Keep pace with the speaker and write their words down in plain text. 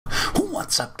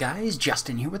What's up, guys?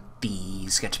 Justin here with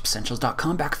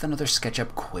TheSketchUpEssentials.com, back with another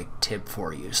SketchUp quick tip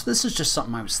for you. So this is just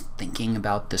something I was thinking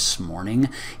about this morning,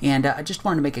 and I just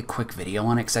wanted to make a quick video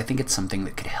on it because I think it's something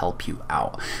that could help you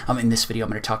out. In this video,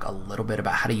 I'm going to talk a little bit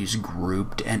about how to use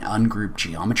grouped and ungrouped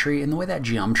geometry and the way that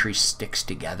geometry sticks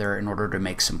together in order to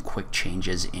make some quick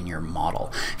changes in your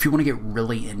model. If you want to get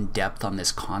really in depth on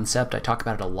this concept, I talk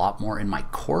about it a lot more in my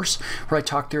course, where I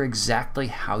talk through exactly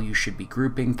how you should be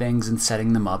grouping things and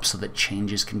setting them up so that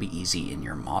changes can be easy in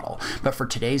your model. But for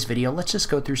today's video, let's just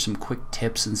go through some quick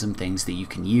tips and some things that you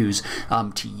can use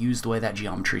to use the way that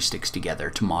geometry sticks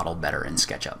together to model better in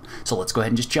SketchUp. So let's go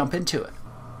ahead and just jump into it.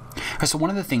 So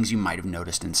one of the things you might have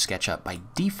noticed in SketchUp by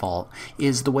default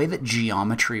is the way that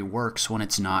geometry works when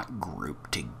it's not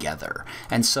grouped together.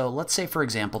 And so let's say, for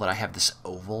example, that I have this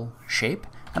oval shape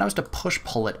and I was to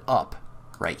pull it up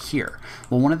right here.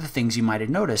 Well, one of the things you might have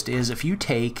noticed is if you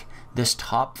take this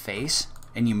top face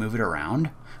and you move it around,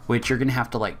 which you're going to have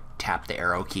to like tap the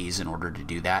arrow keys in order to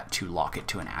do that to lock it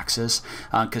to an axis,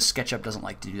 because SketchUp doesn't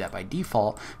like to do that by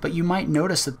default, but you might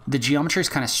notice that the geometry is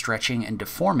kind of stretching and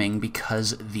deforming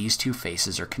because these two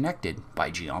faces are connected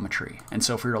by geometry. And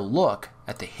so if we were to look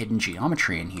at the hidden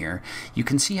geometry in here, you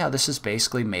can see how this is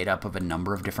basically made up of a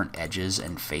number of different edges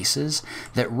and faces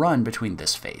that run between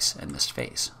this face and this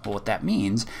face. Well, what that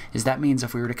means is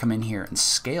if we were to come in here and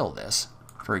scale this,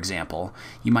 for example,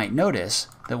 you might notice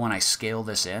that when I scale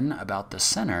this in about the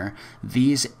center,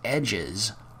 these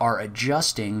edges are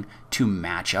adjusting to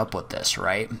match up with this,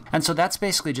 right? And so that's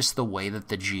basically just the way that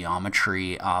the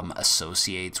geometry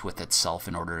associates with itself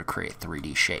in order to create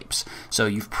 3D shapes. So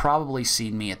you've probably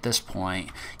seen me at this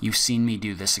point, you've seen me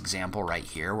do this example right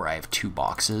here where I have two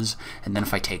boxes, and then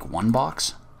if I take one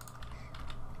box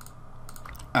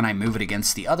and I move it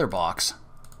against the other box,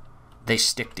 they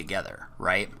stick together,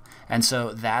 right? And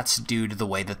so that's due to the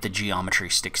way that the geometry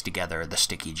sticks together, the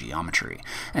sticky geometry.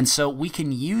 And so we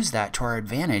can use that to our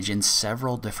advantage in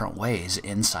several different ways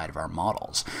inside of our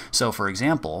models. So for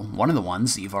example, one of the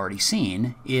ones that you've already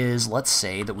seen is, let's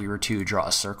say that we were to draw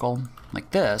a circle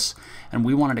like this, and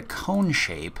we wanted a cone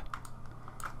shape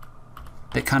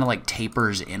that kind of like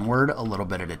tapers inward a little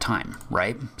bit at a time,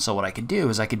 right? So what I could do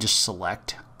is I could just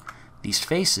select these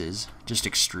faces, just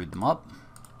extrude them up,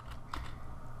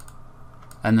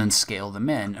 and then scale them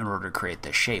in order to create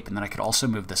this shape. And then I could also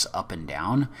move this up and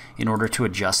down in order to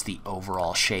adjust the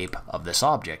overall shape of this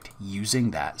object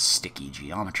using that sticky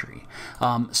geometry.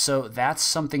 So that's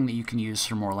something that you can use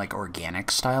for more like organic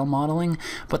style modeling,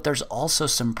 but there's also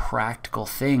some practical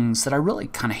things that I really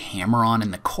kind of hammer on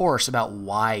in the course about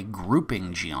why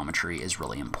grouping geometry is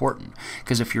really important.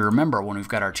 Because if you remember, when we've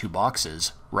got our two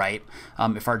boxes, right,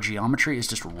 if our geometry is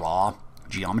just raw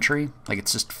geometry, like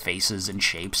it's just faces and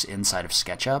shapes inside of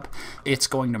SketchUp, it's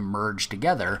going to merge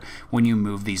together when you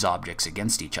move these objects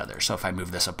against each other. So if I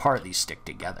move this apart, these stick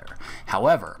together.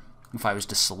 However, if I was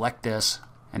to select this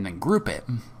and then group it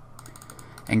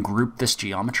and group this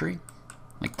geometry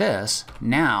like this,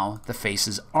 now the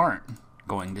faces aren't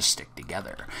going to stick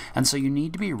together. And so you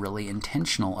need to be really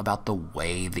intentional about the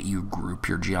way that you group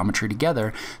your geometry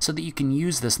together so that you can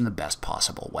use this in the best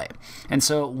possible way. And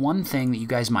so one thing that you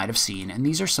guys might have seen, and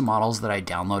these are some models that I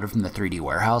downloaded from the 3D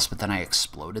warehouse, but then I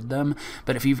exploded them.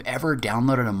 But if you've ever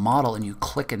downloaded a model and you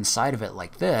click inside of it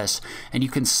like this, and you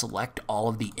can select all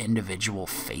of the individual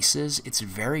faces, it's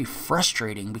very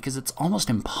frustrating because it's almost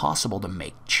impossible to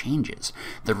make changes.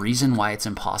 The reason why it's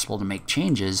impossible to make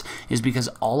changes is because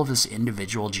all of this individual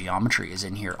geometry is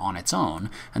in here on its own.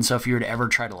 And so if you were to ever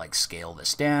try to like scale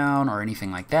this down or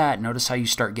anything like that, notice how you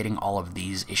start getting all of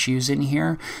these issues in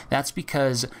here. That's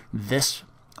because this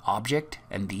object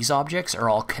and these objects are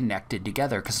all connected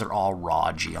together because they're all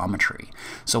raw geometry.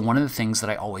 So one of the things that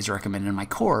I always recommend in my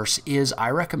course is I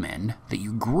recommend that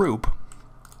you group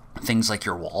things like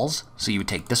your walls. So you would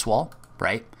take this wall,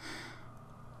 right?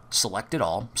 Select it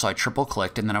all, so I triple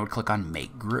clicked, and then I would click on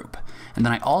Make Group. And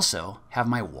then I also have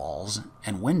my walls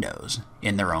and windows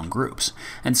in their own groups.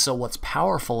 And so what's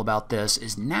powerful about this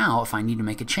is now if I need to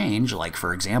make a change, like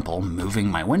for example, moving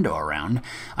my window around,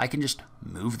 I can just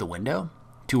move the window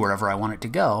to wherever I want it to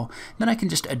go. Then I can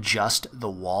just adjust the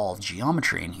wall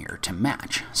geometry in here to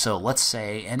match. So let's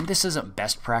say, and this isn't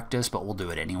best practice, but we'll do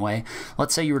it anyway.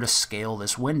 Let's say you were to scale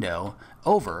this window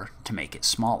over to make it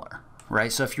smaller. Right,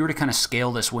 so if you were to kind of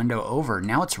scale this window over,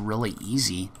 now it's really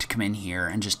easy to come in here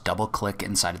and just double click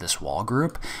inside of this wall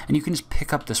group, and you can just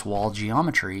pick up this wall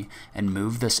geometry and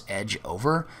move this edge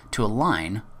over to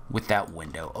align with that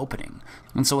window opening.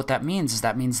 And so what that means is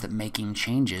that making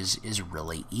changes is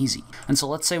really easy. And so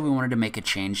let's say we wanted to make a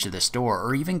change to this door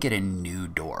or even get a new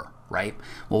door right?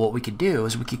 Well, what we could do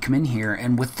is we could come in here,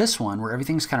 and with this one where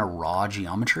everything's kind of raw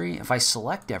geometry, if I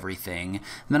select everything and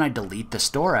then I delete this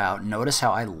door out, notice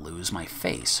how I lose my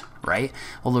face, right?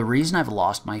 Well, the reason I've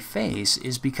lost my face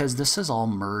is because this is all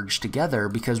merged together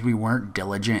because we weren't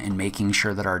diligent in making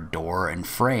sure that our door and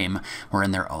frame were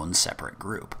in their own separate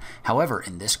group. However,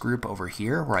 in this group over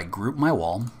here where I group my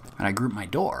wall and I group my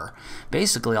door,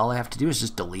 basically all I have to do is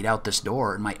just delete out this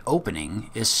door and my opening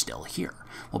is still here.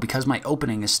 Well, because my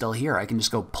opening is still here, I can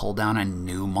just go pull down a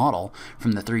new model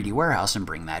from the 3D warehouse and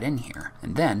bring that in here.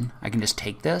 And then I can just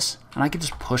take this and I can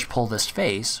just pull this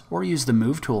face or use the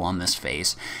move tool on this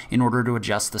face in order to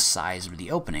adjust the size of the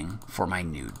opening for my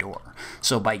new door.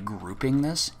 So by grouping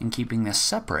this and keeping this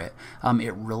separate,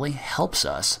 it really helps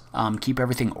us keep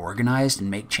everything organized and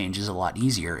make changes a lot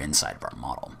easier inside of our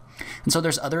model. And so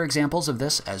there's other examples of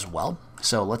this as well.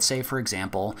 So let's say, for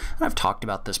example, and I've talked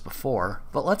about this before,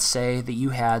 but let's say that you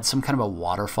had some kind of a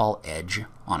waterfall edge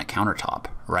on a countertop,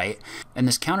 right? And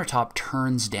this countertop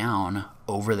turns down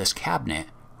over this cabinet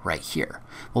right here.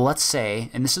 Well, let's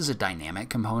say, and this is a dynamic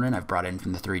component I've brought in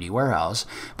from the 3D warehouse,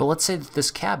 but let's say that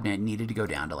this cabinet needed to go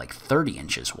down to like 30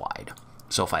 inches wide.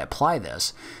 So if I apply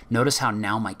this, notice how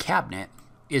now my cabinet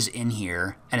is in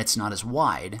here and it's not as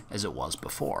wide as it was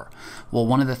before. Well,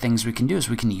 one of the things we can do is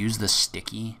we can use the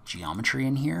sticky geometry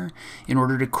in here in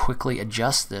order to quickly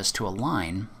adjust this to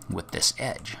align with this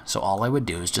edge. So all I would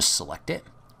do is just select it,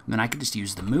 and then I could just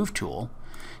use the move tool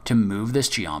to move this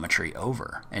geometry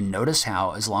over. And notice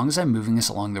how, as long as I'm moving this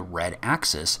along the red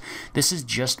axis, this is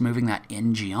just moving that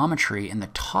in geometry, and the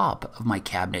top of my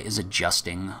cabinet is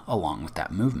adjusting along with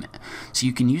that movement. So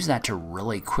you can use that to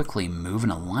really quickly move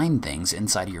and align things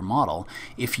inside of your model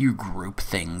if you group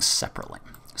things separately.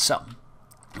 So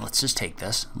let's just take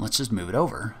this, and let's just move it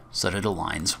over so that it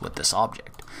aligns with this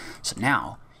object. So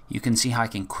now you can see how I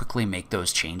can quickly make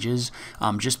those changes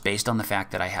just based on the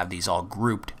fact that I have these all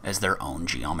grouped as their own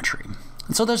geometry.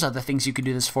 And so there's other things you could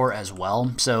do this for as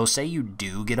well. So say you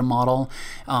do get a model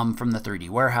from the 3D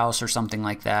warehouse or something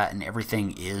like that, and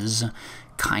everything is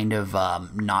kind of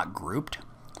not grouped.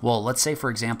 Well, let's say, for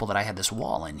example, that I had this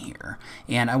wall in here,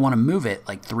 and I want to move it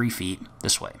like 3 feet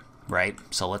this way, right?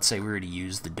 So let's say we were to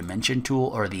use the dimension tool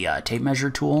or the tape measure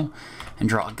tool and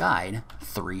draw a guide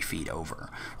 3 feet over.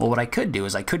 Well, what I could do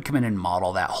is I could come in and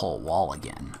model that whole wall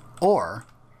again, or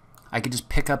I could just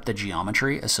pick up the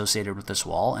geometry associated with this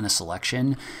wall in a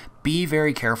selection. Be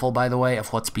very careful, by the way,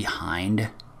 of what's behind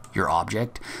your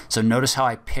object. So notice how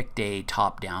I picked a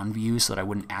top-down view so that I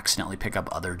wouldn't accidentally pick up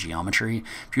other geometry.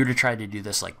 If you were to try to do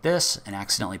this like this and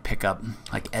accidentally pick up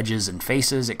like edges and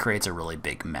faces, it creates a really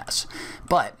big mess.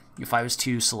 But if I was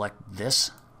to select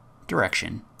this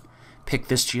direction, pick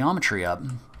this geometry up,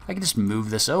 I can just move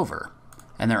this over,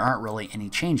 and there aren't really any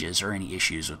changes or any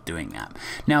issues with doing that.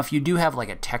 Now, if you do have like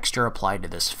a texture applied to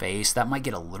this face, that might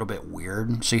get a little bit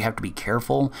weird, so you have to be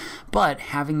careful, but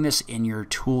having this in your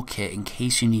toolkit in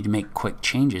case you need to make quick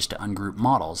changes to ungroup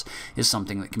models is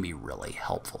something that can be really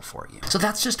helpful for you. So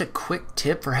that's just a quick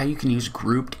tip for how you can use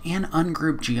grouped and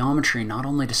ungrouped geometry, not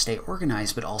only to stay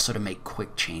organized, but also to make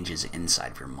quick changes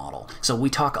inside of your model. So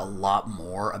we talk a lot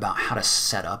more about how to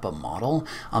set up a model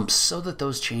so that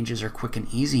those changes are quick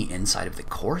and easy inside of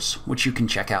the course, which you can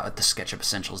check out at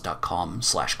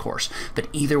thesketchupessentials.com/course. But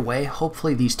either way,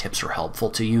 hopefully these tips are helpful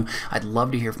to you. I'd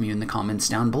love to hear from you in the comments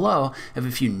down below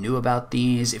if you knew about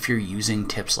these, if you're using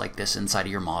tips like this inside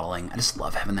of your modeling. I just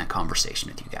love having that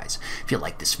conversation with you guys. If you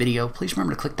like this video, please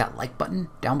remember to click that like button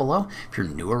down below. If you're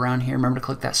new around here, remember to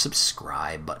click that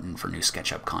subscribe button for new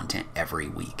SketchUp content every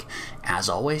week. As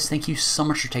always, thank you so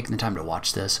much for taking the time to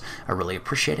watch this. I really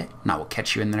appreciate it, and I will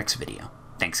catch you in the next video.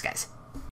 Thanks, guys.